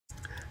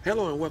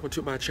Hello and welcome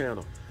to my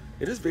channel.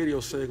 In this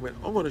video segment,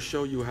 I'm going to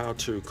show you how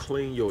to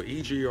clean your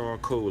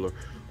EGR cooler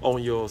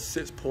on your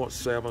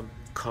 6.7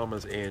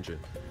 Cummins engine.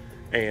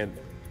 And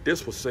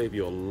this will save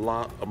you a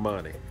lot of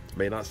money.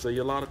 May not save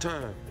you a lot of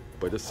time,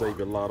 but it'll save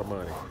you a lot of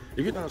money.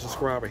 If you're not a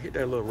subscriber, hit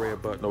that little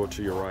red button over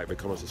to your right,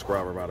 become a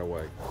subscriber right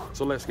away.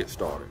 So let's get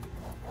started.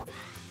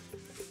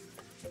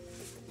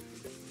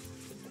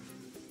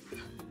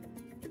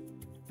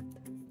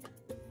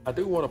 I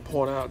do want to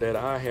point out that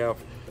I have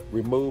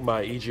removed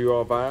my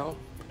EGR valve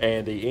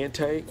and the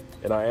intake,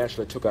 and I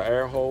actually took an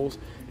air hose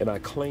and I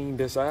cleaned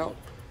this out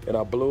and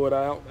I blew it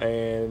out,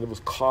 and it was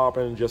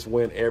carbon just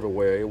went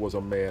everywhere. It was a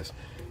mess.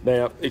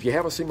 Now, if you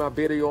haven't seen my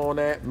video on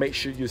that, make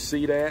sure you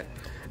see that,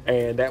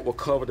 and that will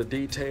cover the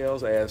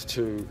details as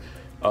to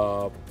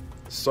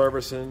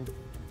servicing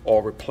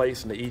or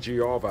replacing the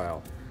EGR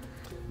valve.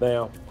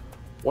 Now,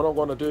 what I'm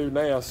going to do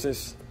now,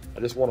 since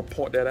I just want to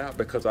point that out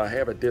because I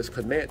have it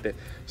disconnected,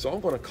 so I'm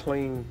going to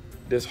clean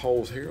this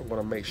hose here. I'm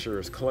going to make sure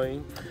it's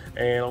clean,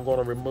 and I'm going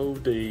to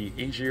remove the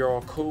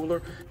EGR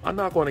cooler. I'm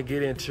not going to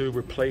get into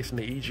replacing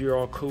the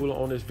EGR cooler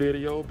on this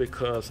video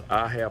because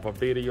I have a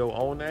video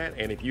on that,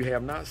 and if you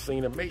have not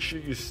seen it, make sure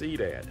you see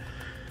that.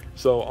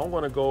 So I'm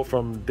going to go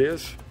from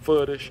this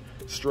footage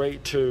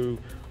straight to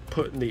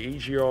putting the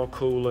EGR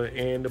cooler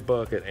in the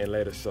bucket and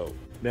let it soak.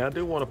 Now, I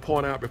do want to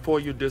point out, before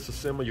you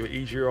disassemble your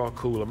EGR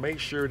cooler, make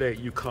sure that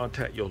you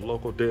contact your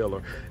local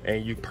dealer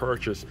and you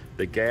purchase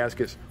the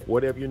gaskets,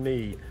 whatever you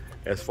need,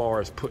 as far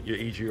as put your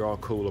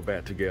EGR cooler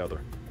back together.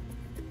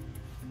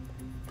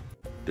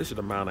 This is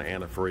the amount of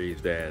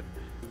antifreeze that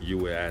you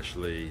will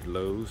actually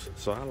lose.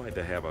 So I like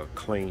to have a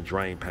clean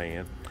drain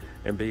pan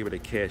and be able to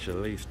catch at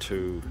least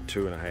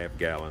 2.5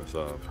 gallons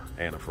of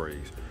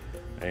antifreeze.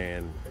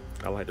 And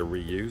I like to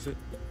reuse it,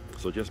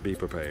 so just be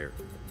prepared.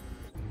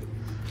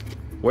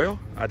 Well,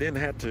 I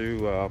didn't have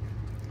to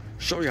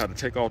show you how to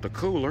take off the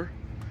cooler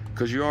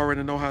because you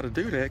already know how to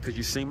do that because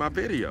you've seen my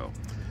video.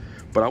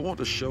 But I want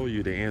to show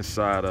you the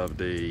inside of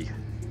the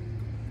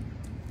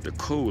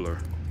cooler.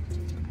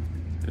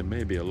 It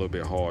may be a little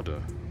bit hard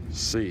to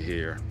see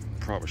here.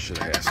 Probably should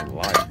have had some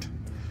light.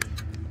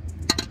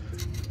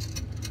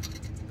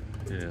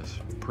 Yeah, it's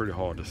pretty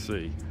hard to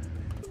see.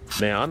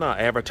 Now, I'm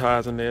not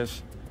advertising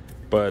this,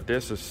 but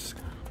this is,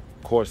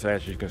 of course,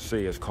 as you can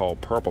see, it's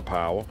called Purple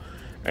Power.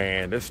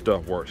 And this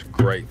stuff works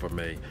great for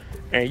me.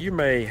 And you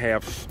may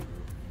have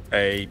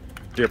a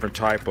different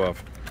type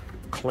of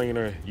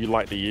cleaner you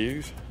like to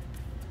use,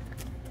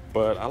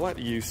 but I like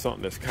to use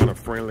something that's kind of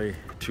friendly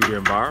to the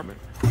environment.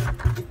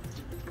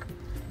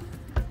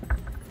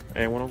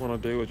 And what I'm going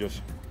to do is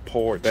just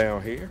pour it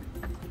down here.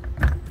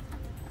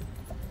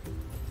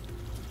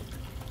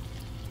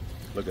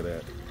 Look at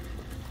that.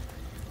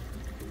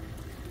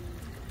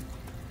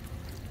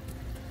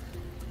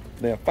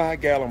 Now, a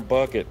 5-gallon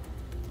bucket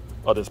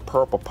of this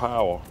Purple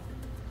Power,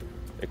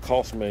 it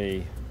cost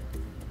me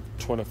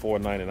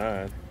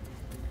 $24.99.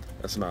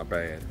 That's not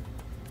bad.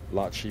 A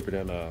lot cheaper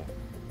than a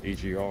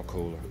EGR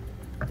cooler.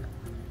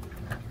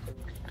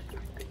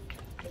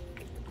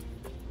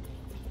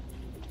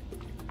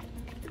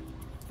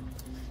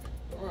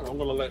 All right, I'm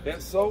gonna let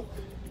that soak.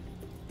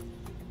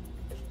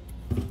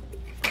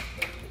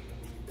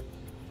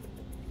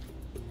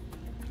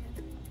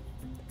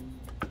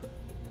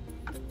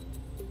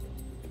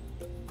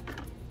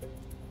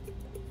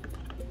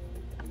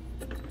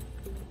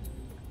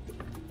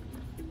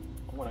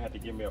 I'm gonna have to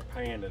give me a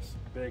pan that's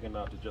big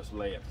enough to just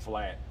lay it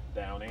flat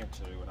down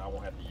into, and I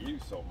won't have to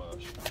use so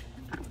much.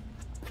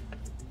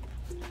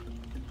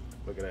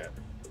 Look at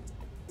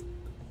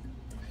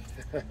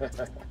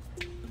that.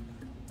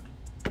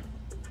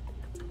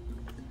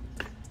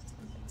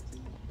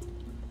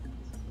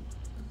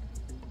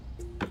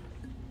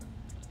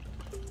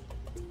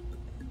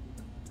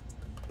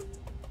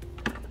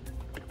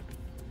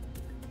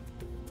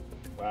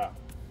 Wow,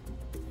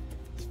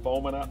 it's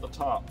foaming out the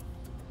top.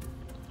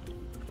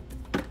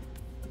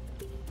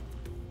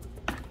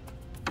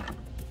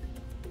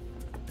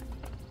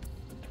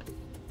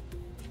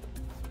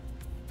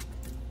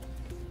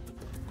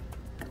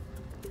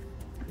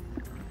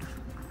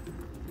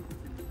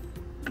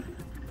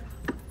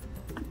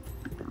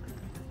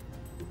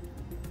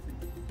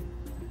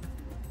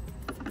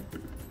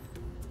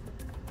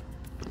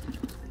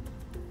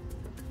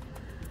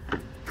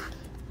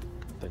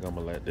 I'm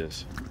gonna let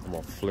this, I'm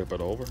gonna flip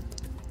it over.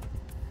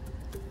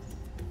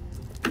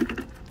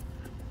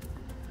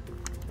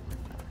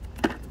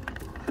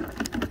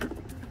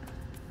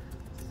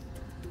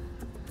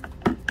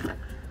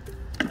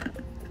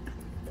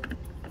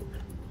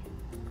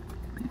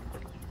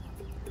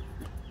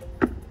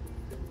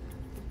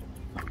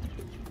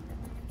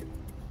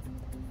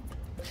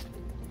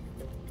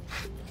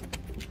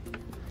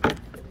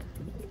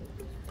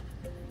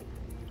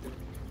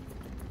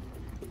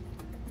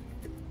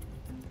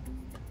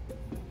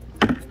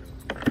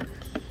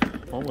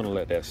 I'm gonna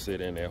let that sit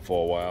in there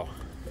for a while.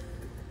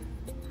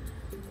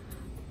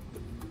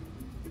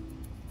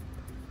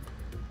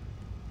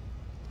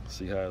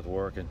 See how it's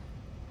working?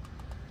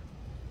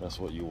 That's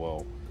what you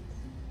want.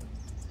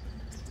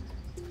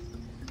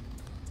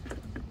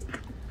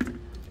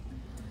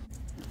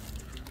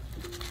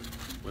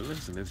 But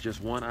listen, it's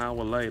just 1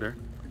 hour later,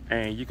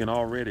 and you can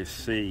already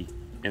see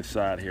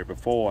inside here.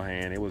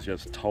 Beforehand, it was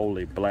just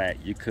totally black.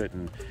 You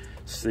couldn't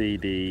see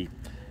the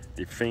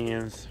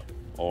fins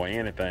or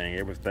anything.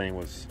 Everything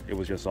was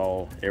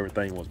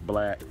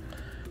black.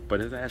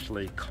 But it's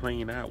actually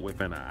cleaned out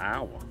within an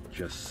hour,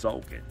 just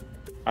soaking.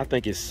 I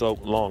think it's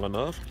soaked long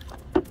enough.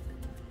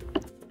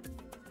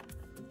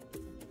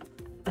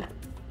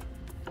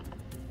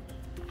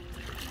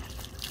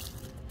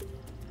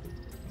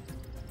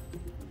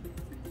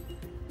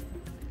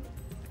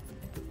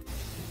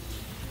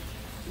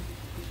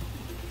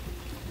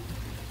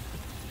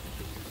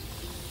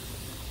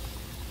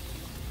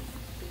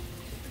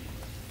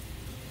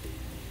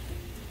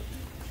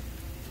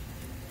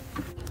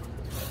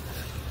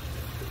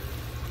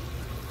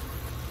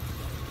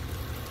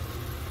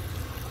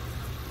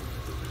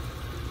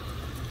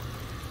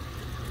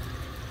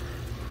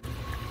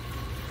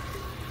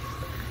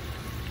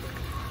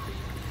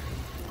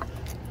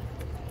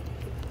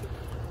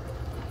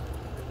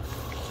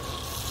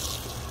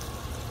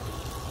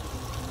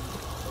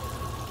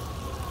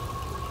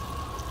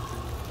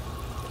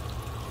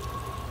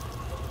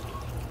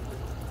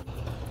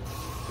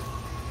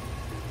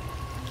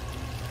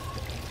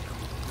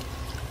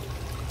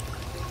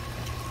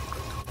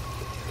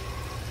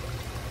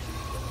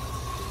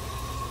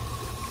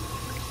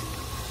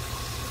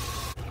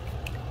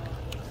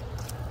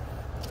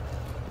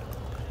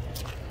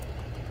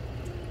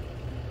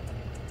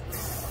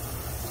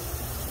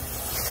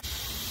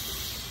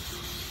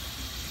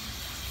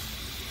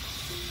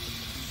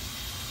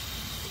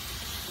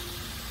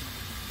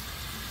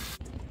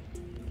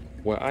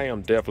 Well, I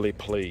am definitely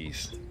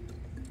pleased.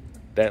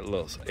 That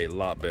looks a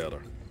lot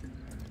better.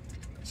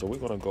 So we're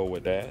gonna go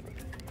with that.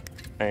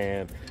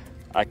 And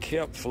I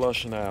kept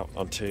flushing out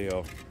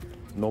until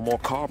no more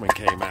carbon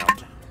came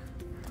out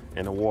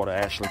and the water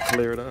actually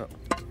cleared up.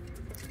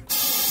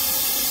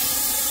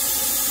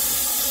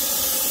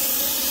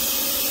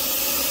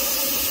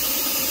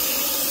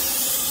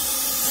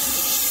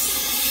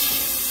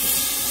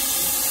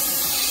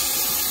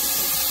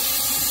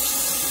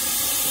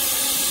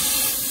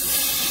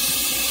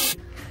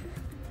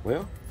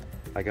 Well,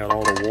 I got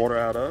all the water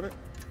out of it,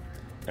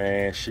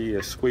 and she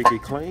is squeaky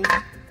clean.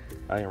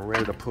 I am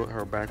ready to put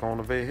her back on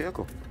the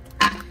vehicle.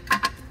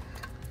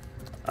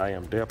 I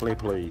am definitely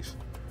pleased.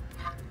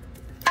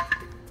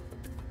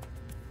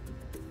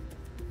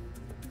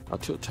 I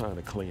took time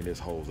to clean this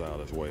hose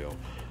out as well,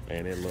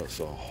 and it looks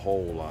a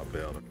whole lot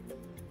better.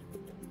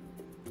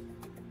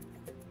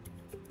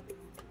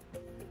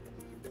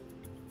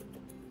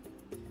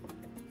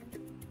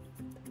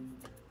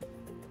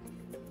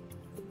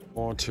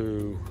 Going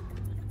to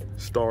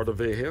start the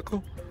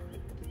vehicle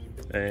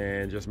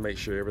and just make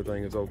sure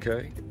everything is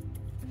okay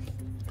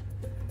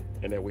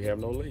and that we have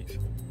no leaks.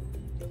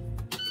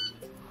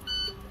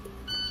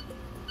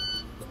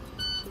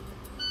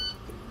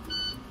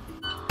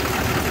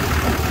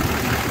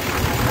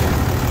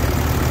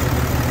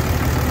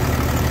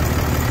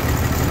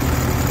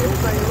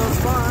 Everything looks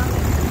fine.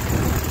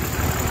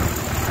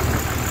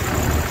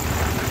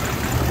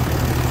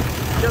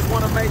 Just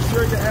want to make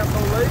sure you have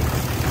no leaks.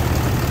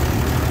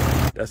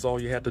 That's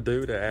all you have to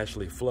do to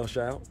actually flush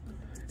out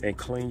and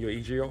clean your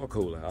EGR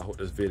cooler. I hope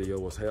this video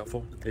was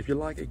helpful. If you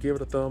like it, give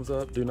it a thumbs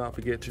up. Do not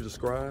forget to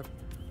subscribe.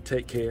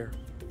 Take care,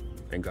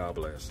 and God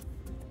bless.